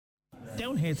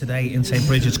Down here today in St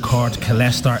Brigids Court,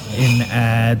 Killester, in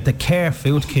the KARE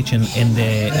food kitchen in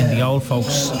the old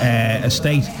folks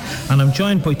estate, and I'm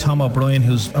joined by Tom O'Brien,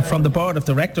 who's from the board of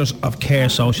directors of KARE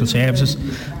Social Services,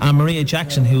 and Maria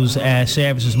Jackson, who's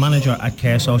services manager at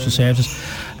KARE Social Services.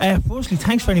 Firstly,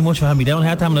 thanks very much for having me down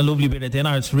here, having a lovely bit of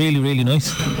dinner. It's really, really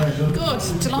nice. Good,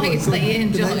 delighted that you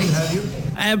enjoyed.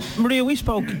 Maria, we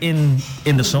spoke in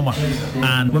the summer,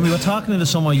 and when we were talking in the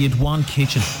summer, you'd one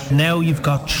kitchen. Now you've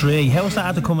got three. How's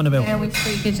that coming about? Yeah, we've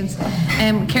 3 kitchens.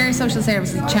 KARE Social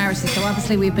Services is a charity, so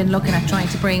obviously we've been looking at trying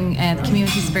to bring the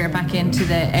community spirit back into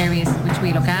the areas which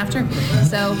we look after.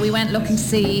 So we went looking to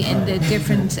see in the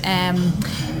different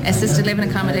assisted living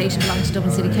accommodation belonging to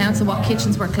Dublin City Council what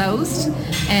kitchens were closed.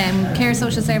 KARE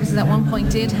Social Services at one point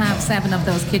did have 7 of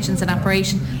those kitchens in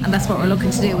operation, and that's what we're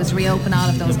looking to do, is reopen all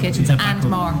of those kitchens and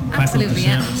more. Absolutely,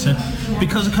 yeah.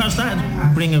 Because of course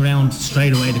that bring around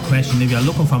straight away the question, if you're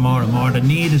looking for more and more, the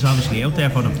need is obviously out there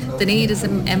for them. The need is,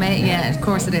 yeah, of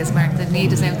course it is, Mark. The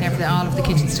need is out there for all of the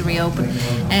kitchens to reopen.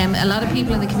 A lot of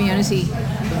people in the community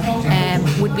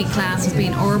would be classed as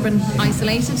being urban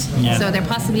isolated, so they're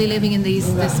possibly living in this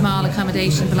small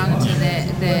accommodation belonging to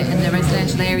in the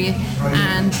residential area,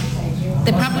 and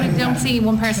they probably don't see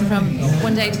one person from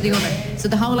one day to the other. So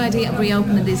the whole idea of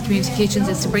reopening these community kitchens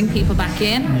is to bring people back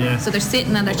in. Yeah. So they're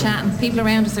sitting and they're chatting. People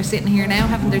around us are sitting here now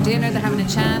having their dinner, they're having a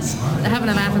chat, they're having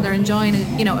a laugh, and they're enjoying a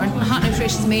hot,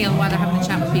 nutritious meal while they're having a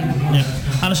chat with people. Yeah.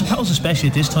 And I suppose especially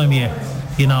at this time of year,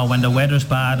 when the weather's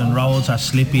bad and roads are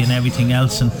slippy and everything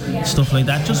else and stuff like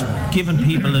that, just giving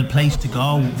people a place to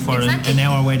go for an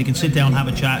hour where they can sit down and have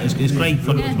a chat is great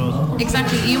for them, I suppose.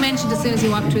 Exactly. You mentioned as soon as you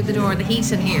walked through the door the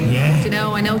heat in here. Yeah.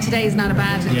 I know today is not a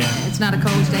bad, it's not a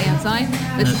cold day outside,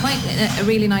 but it's quite a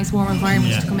really nice warm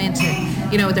environment to come into.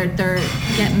 They're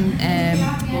getting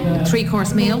a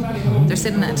 3-course meal, they're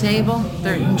sitting at a table,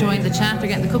 they're enjoying the chat, they're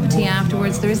getting a cup of tea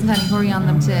afterwards, there isn't any hurry on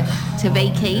them to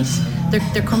vacate.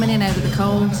 They're coming in out of the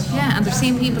cold, and they're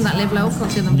seeing people that live local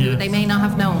to them who they may not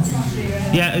have known.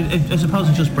 Yeah, I suppose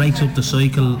it just breaks up the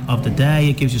cycle of the day.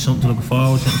 It gives you something to look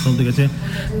forward to, something to do.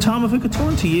 Tom, if we could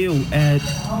turn to you,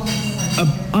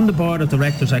 on the board of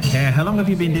directors at KARE, how long have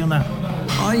you been doing that?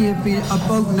 I have been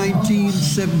about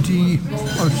 1970,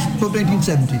 or about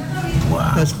 1970.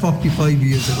 Wow. That's 45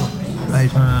 years ago,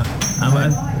 right?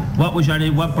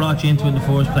 What brought you into it in the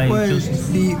first place? Well,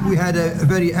 we had a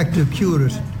very active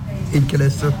curate in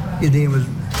Killester. His name was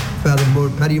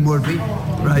Paddy Murphy,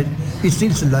 right? He's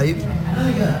still alive,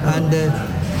 and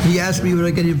he asked me would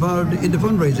I get involved in the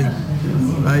fundraising,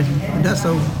 right? And that's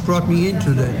how brought me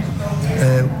into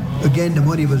that. Again, the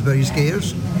money was very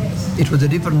scarce. It was a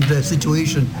different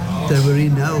situation that we're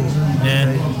in now.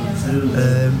 Yeah. Right?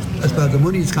 As far as the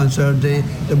money is concerned,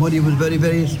 the money was very,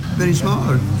 very, very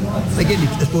small. Again,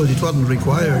 I suppose it wasn't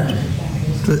required.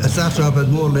 It started off as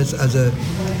more or less as a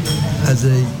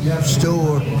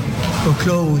store for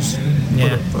clothes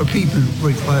for people who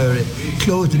required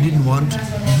clothes they didn't want,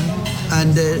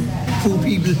 and poor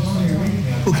people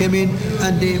who came in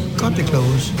and they got the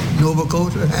clothes, an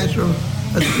overcoat or a hat or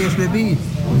as the case may be.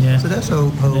 Yeah. So that's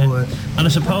how and I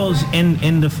suppose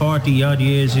in the 40 odd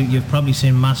years you've probably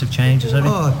seen massive changes, haven't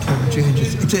you? Total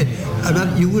changes.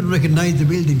 You wouldn't recognise the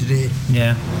building today.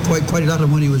 Yeah. Quite a lot of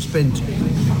money was spent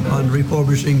on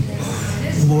refurbishing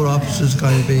more offices,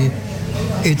 kind of a.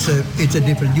 It's a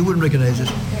different. You wouldn't recognise it.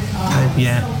 Right?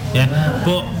 Yeah.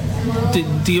 But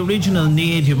the original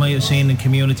need you might have seen in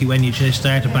community when you just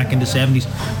started back in the 70s,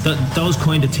 those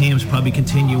kind of teams probably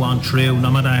continue on through,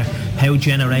 no matter how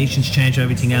generations change or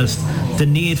everything else. The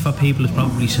need for people has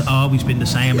probably always been the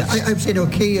same. Yeah, I've said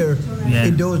KARE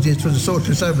in those days was a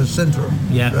social service centre,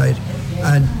 right?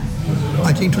 And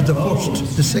I think it was the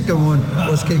first. The second one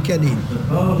was Kilkenny.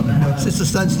 Sister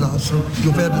Stanislaus.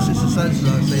 You've heard of Sister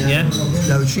Stanislaus? Yeah.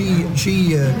 Now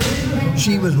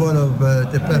she was one of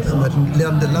the platform that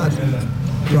learned a lot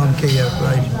from KARE,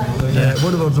 right?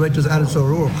 One of our directors, Alice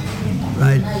O'Rourke,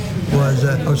 right, was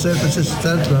herself and Sister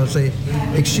Stanislaus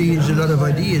exchanged a lot of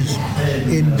ideas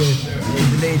in the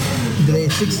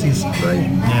late 60s, right?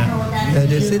 Yeah.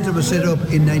 The centre was set up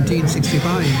in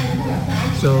 1965.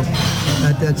 So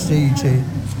at that stage,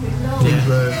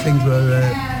 things were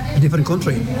a different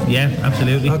country. Yeah,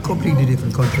 absolutely. A completely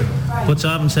different country. But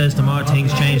Sovereign says the more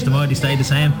things change, the more they stay the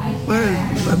same.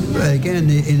 Well, again,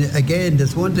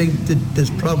 there's one thing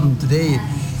that's problem today.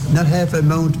 Not half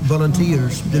amount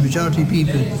volunteers. The majority of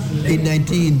people in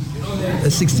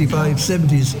 1965,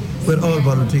 70s were all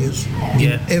volunteers.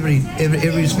 Yeah. Every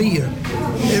sphere.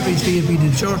 Every sphere, be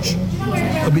the church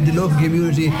or be the local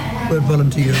community, were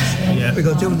volunteers. Yeah.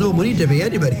 Because there was no money to pay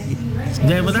anybody.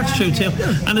 Yeah, well, that's true too.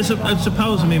 And I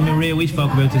suppose, I mean, Maria, we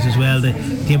spoke about this as well.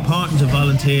 The importance of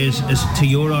volunteers to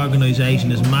your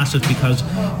organisation is massive, because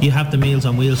you have the Meals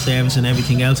on Wheels service and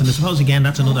everything else. And I suppose, again,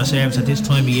 that's another service at this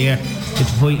time of year.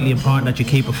 It's vitally important that you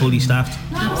keep it fully staffed.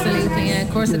 Absolutely, yeah, of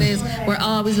course it is. We're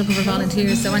always looking for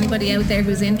volunteers. So anybody out there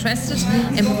who's interested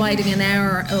in providing an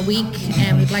hour a week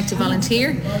and would like to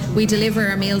volunteer, we deliver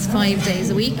our meals 5 days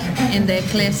a week in the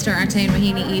Killester, Artane,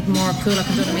 Mahini, Edenmore, Coolock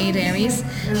and Donamead areas.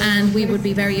 And we would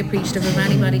be very appreciative of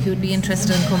anybody who would be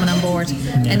interested in coming on board.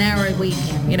 An hour a week,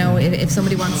 you know, if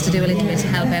somebody wants to do a little bit to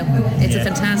help out. It's a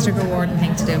fantastic, rewarding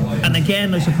thing to do. And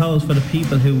again, I suppose for the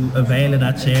people who avail of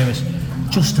that service,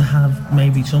 just to have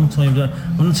maybe sometimes,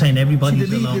 I'm not saying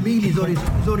everybody's alone. The meal is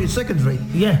only secondary.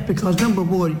 Yeah. Because number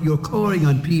one, you're calling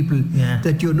on people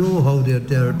that you know how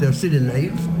they're still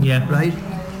alive. Yeah. Right?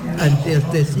 And I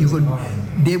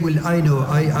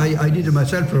did it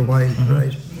myself for a while,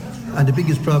 right? And the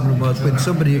biggest problem was when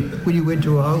you went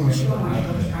to a house,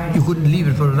 you couldn't leave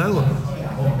it for an hour.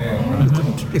 You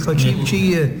couldn't, because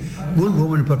one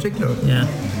woman in particular,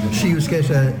 she used to get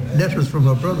letters from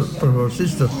her brother, from her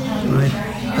sister, right?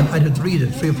 And I had to read it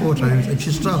 3 or 4 times, and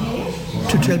she stopped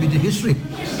to tell me the history.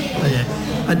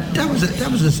 And that was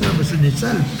a service in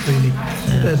itself, really.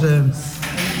 That,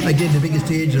 again, the biggest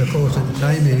danger, of course, at the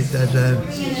time is that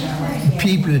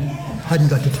people hadn't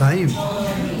got the time.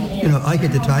 You know, I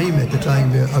had the time at the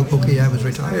time where, I was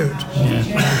retired.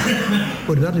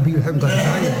 But a lot of people haven't got the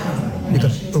time.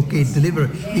 Because, deliver.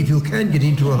 If you can get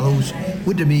into a house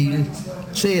with the meal,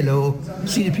 say hello,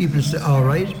 see the people, say, all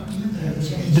right,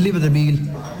 deliver the meal,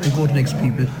 and go to the next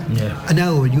people. An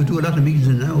hour, you do a lot of meals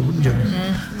in an hour, wouldn't you?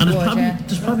 And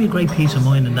there's probably a great peace of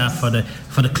mind in that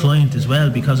for the client as well,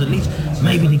 because at least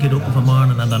maybe they get up in the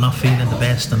morning and they're not feeling the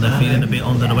best and they're feeling a bit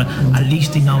under the weather. At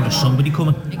least they know there's somebody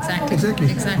coming. Exactly.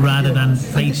 Rather than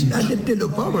facing. And they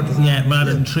look forward to it. Yeah,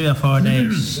 rather than 3 or 4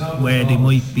 days where they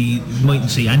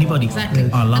mightn't see anybody. Exactly.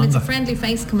 Or longer. And it's a friendly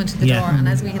face coming to the door. And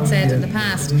as we had said in the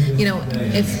past, you know,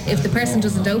 if the person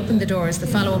doesn't open the doors, the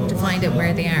follow up to find out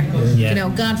where they are. You know,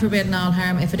 God forbid and all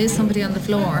harm, if it is somebody on the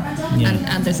floor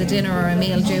and there's a dinner or a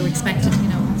meal due expected, you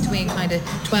know, between kind of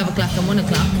 12 o'clock and 1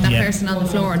 o'clock, that person on the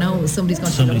floor knows somebody's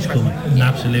going to look for them.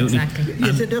 Absolutely. Exactly.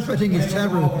 Yes, that's why I think it's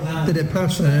terrible that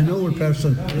an old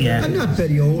person, and not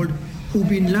very old, who've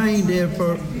been lying there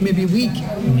for maybe a week.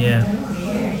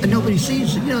 And nobody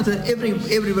sees it. You know, that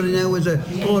everybody now is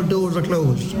all doors are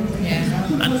closed.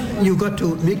 And you've got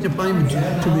to make an appointment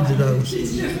to visit the house.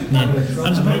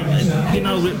 I suppose, you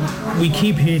know, we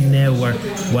keep hearing now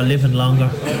we're living longer.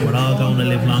 We're all going to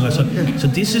live longer. So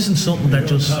this isn't something that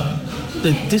just.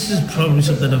 This is probably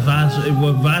something the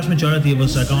vast majority of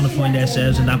us are going to find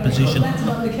ourselves in that position,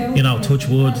 you know, touch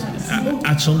wood,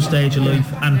 at some stage of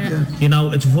life. And, you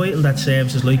know, it's vital that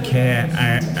services like KARE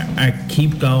are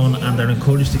keep going, and they're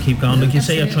encouraged to keep going. Like you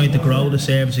say, you're trying to grow the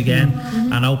service again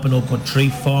and open up with 3,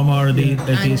 4 more of these.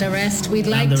 And the rest. We'd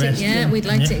like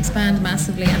to expand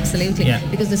massively, absolutely.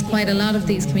 Because there's quite a lot of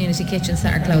these community kitchens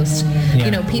that are closed.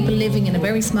 You know, people living in a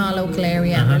very small local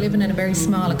area, and they're living in a very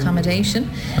small accommodation.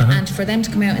 And for them to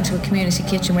come out into a community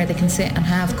kitchen where they can sit and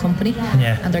have company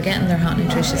and they're getting their hot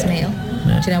nutritious meal,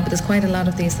 you know, but there's quite a lot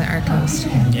of these that are closed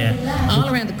all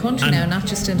around the country now, not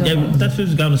just in Dublin. That's what I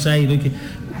was going to say. Like,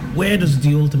 where does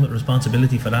the ultimate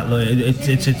responsibility for that lie?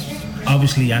 It's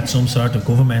obviously at some sort of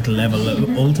governmental level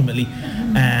ultimately,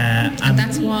 and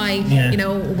that's why you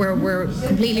know we're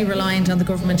completely reliant on the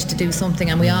government to do something,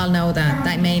 and we all know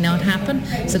that may not happen.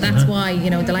 So that's why, you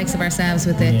know, the likes of ourselves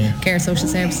with the KARE Social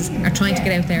Services are trying to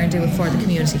get out there and do it for the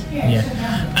community.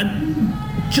 And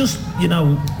just, you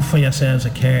know, for yourselves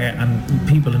at KARE and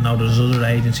people who know there's other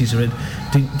agencies around,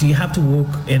 do you have to work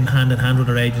in hand with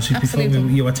other agencies? Absolutely.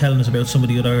 Before you were telling us about some of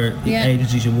the other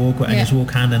agencies you work with, and you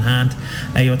work hand in hand.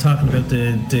 You were talking about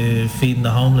the feeding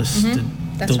the homeless,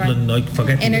 That's Dublin, right. like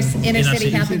forget inner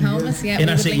city helping homeless.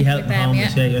 Inner city helping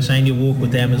homeless. You're saying you work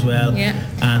with them as well.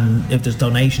 And if there's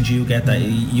donations you get that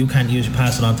you can't use, you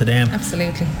pass it on to them.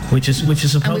 Absolutely. Which is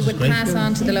supposed and we would pass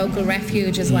on to the local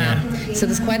refuge as well. So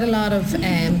there's quite a lot of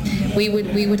we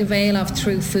would avail of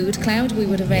through Food Cloud. We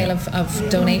would avail of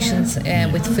donations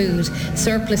with food,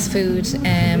 surplus food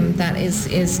that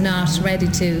is not ready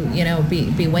to, you know,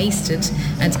 be wasted,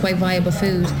 and it's quite viable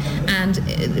food. And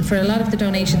for a lot of the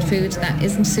donation food that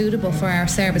isn't suitable for our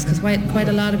service, because quite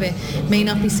a lot of it may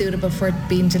not be suitable for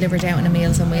being delivered out in a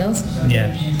Meals on Wheels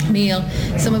meal.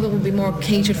 Some of it would be more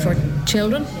catered for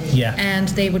children, and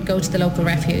they would go to the local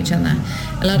refuge. And that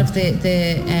a lot of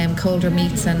the colder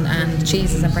meats and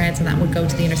cheeses and breads and that would go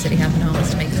to the inner city helping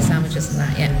homes to make the sandwiches and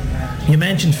that. Yeah. You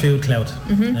mentioned food cloud.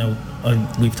 Now,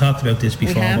 we've talked about this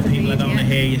before, but people are going to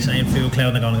hear you saying food cloud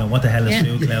and they're going to go, what the hell is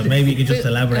food cloud? Maybe you could just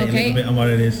elaborate a little bit on what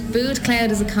it is. Food cloud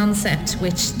is a concept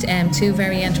which two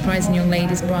very enterprising young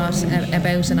ladies brought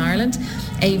about in Ireland,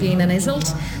 Aoibhinn and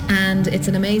Iseult, and it's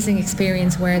an amazing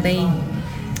experience where they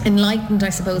enlightened, I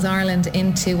suppose, Ireland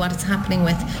into what is happening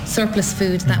with surplus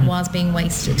food that was being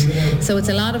wasted. So it's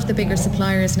a lot of the bigger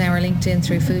suppliers now are linked in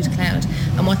through Food Cloud,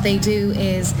 and what they do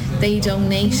is they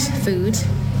donate food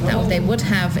that they would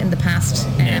have in the past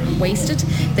wasted.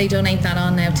 They donate that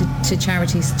on now to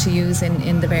charities to use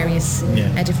in the various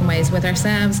different ways. With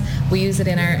ourselves, we use it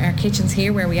in our kitchens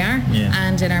here where we are,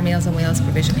 and in our Meals on Wheels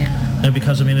provision. Now,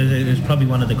 because I mean, it's probably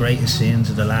one of the greatest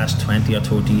sins of the last 20 or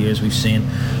 30 years we've seen.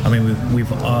 I mean,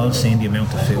 we've all seen the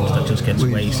amount of food that just gets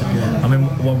wasted. I mean,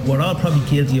 we're all probably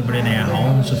guilty of it in our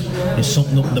homes. If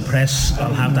something up in the press,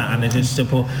 I'll have that, and it is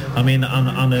simple. I mean,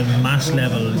 on a mass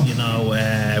level, you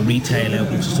know, retail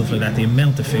outlets and stuff like that, the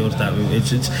amount of food that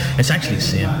it's actually a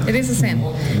sin. It is a sin.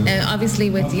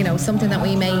 Obviously, with something that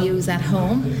we may use at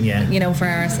home, for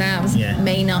ourselves,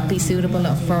 may not be suitable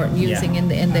for using in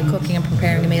the cooking and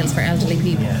preparing the meals for elderly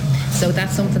people. So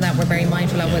that's something that we're very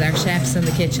mindful of with our chefs in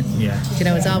the kitchen.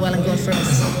 It's all well and good for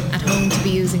us at home to be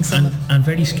using some and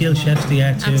very skilled chefs they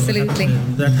are too. Absolutely.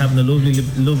 That having a lovely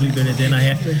bit of dinner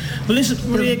here. But listen,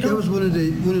 that was one of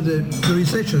the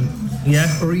recession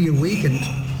reawakened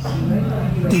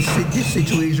this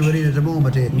situation we're in at the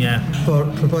moment for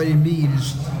providing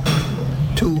meals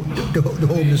to the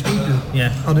homeless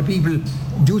people or the people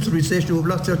due to recession who have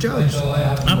lost their jobs.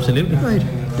 Absolutely. Right.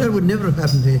 That would never have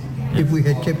happened if we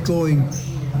had kept going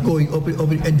up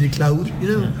into the cloud,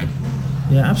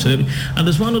 Yeah, absolutely. And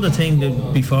there's one other thing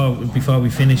that before we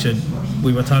finish it,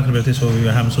 we were talking about this while we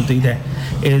were having something there,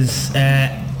 is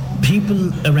people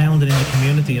around it in the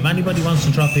community. If anybody wants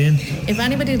to drop in. If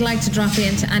anybody would like to drop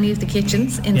into any of the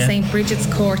kitchens in St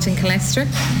Brigids Court in Killester,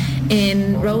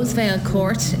 in Rosevale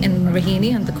Court in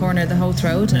Raheny on the corner of the Hoth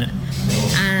Road,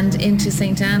 and into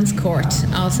St Anne's Court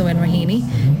also in Raheny,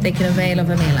 they can avail of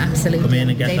a meal, absolutely. Come in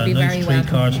and get They'd that be nice very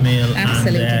 3-course meal.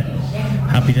 Absolutely. And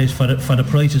happy days for the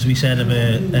prices we said of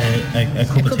a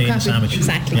cup of tea and a sandwich.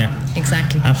 Exactly.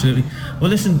 Exactly. Absolutely. Well,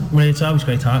 listen, Marie, it's always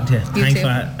great talking to you. Thanks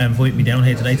for inviting me down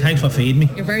here today. Thanks for feeding me.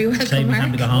 You're very welcome, Save me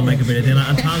having to go home and make a bit of dinner.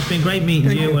 And Tom, it's been great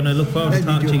meeting you, and I look forward to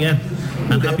talking to you again.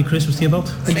 And happy Christmas to you both.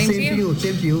 Same to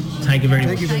you. Thank you very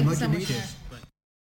much. Thank you very much. Thanks so much.